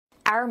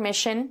Our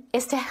mission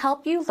is to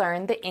help you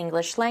learn the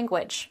English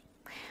language.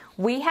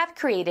 We have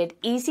created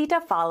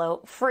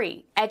easy-to-follow,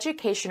 free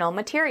educational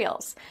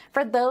materials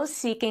for those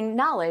seeking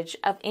knowledge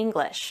of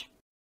English.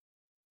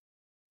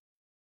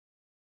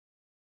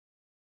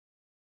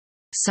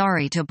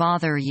 Sorry to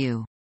bother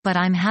you, but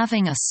I'm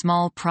having a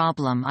small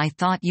problem I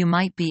thought you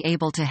might be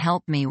able to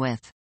help me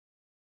with.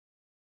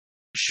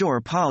 Sure,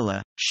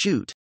 Paula,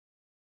 shoot.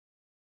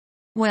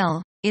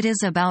 Well, it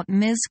is about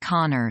Ms.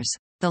 Connors,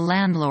 the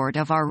landlord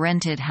of our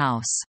rented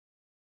house.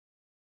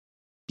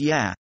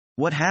 Yeah,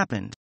 what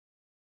happened?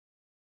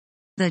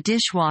 The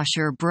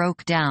dishwasher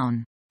broke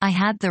down. I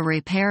had the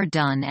repair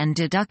done and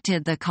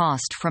deducted the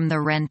cost from the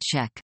rent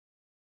check.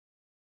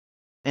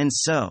 And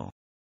so?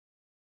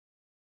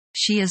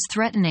 She is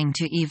threatening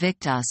to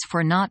evict us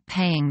for not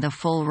paying the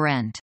full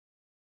rent.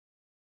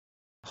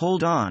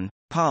 Hold on,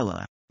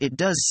 Paula, it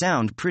does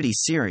sound pretty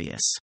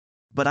serious.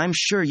 But I'm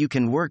sure you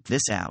can work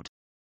this out.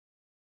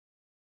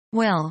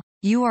 Well,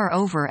 you are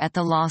over at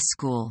the law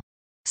school.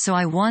 So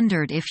I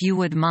wondered if you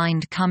would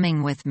mind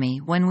coming with me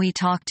when we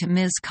talk to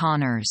Ms.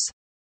 Connors.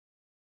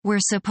 We're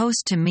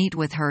supposed to meet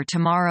with her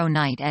tomorrow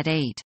night at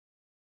 8.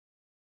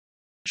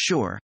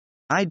 Sure.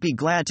 I'd be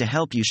glad to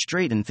help you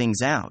straighten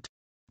things out.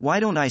 Why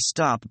don't I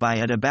stop by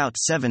at about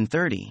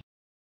 7:30?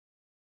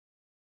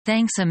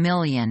 Thanks a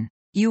million.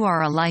 You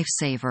are a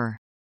lifesaver.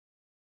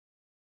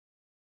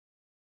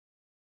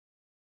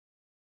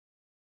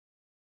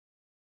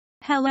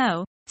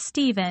 Hello,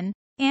 Stephen.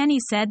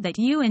 Annie said that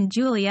you and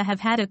Julia have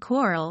had a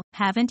quarrel,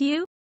 haven't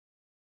you?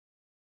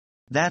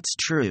 That's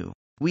true.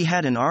 We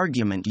had an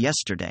argument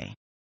yesterday.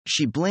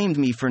 She blamed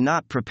me for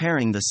not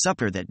preparing the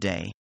supper that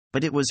day,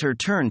 but it was her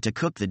turn to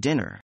cook the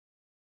dinner.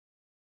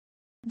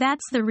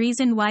 That's the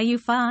reason why you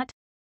fought?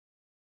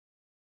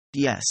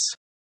 Yes.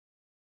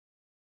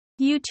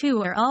 You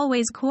two are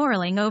always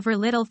quarreling over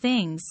little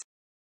things.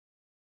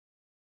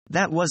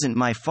 That wasn't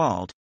my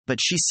fault, but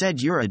she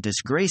said you're a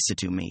disgrace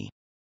to me.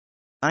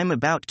 I'm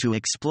about to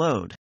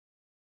explode.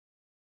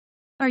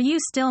 Are you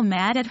still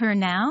mad at her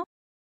now?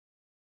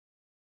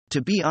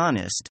 To be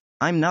honest,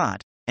 I'm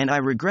not, and I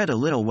regret a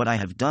little what I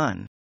have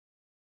done.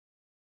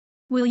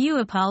 Will you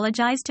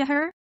apologize to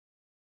her?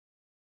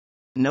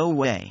 No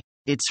way.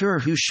 It's her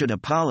who should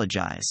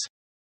apologize.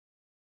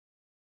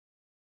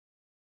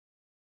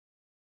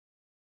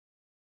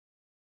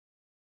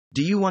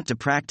 Do you want to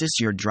practice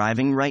your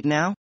driving right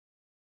now?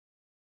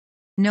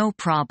 No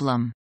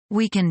problem.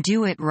 We can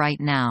do it right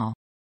now.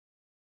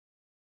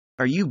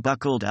 Are you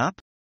buckled up?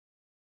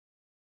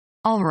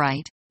 All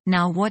right,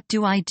 now what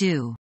do I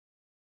do?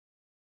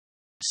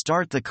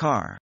 Start the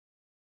car.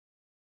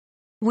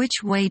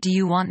 Which way do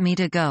you want me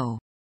to go?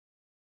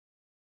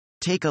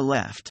 Take a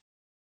left.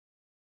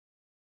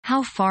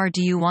 How far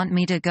do you want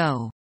me to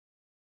go?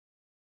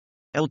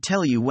 I'll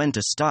tell you when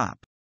to stop.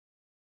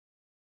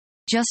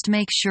 Just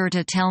make sure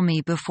to tell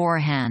me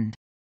beforehand.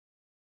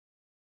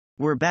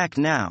 We're back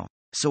now,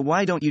 so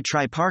why don't you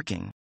try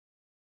parking?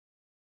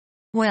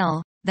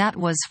 Well, that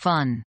was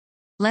fun.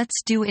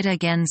 Let's do it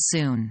again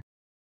soon.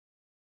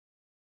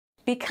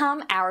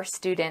 Become our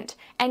student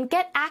and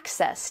get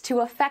access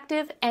to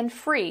effective and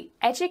free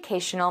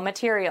educational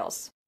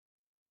materials.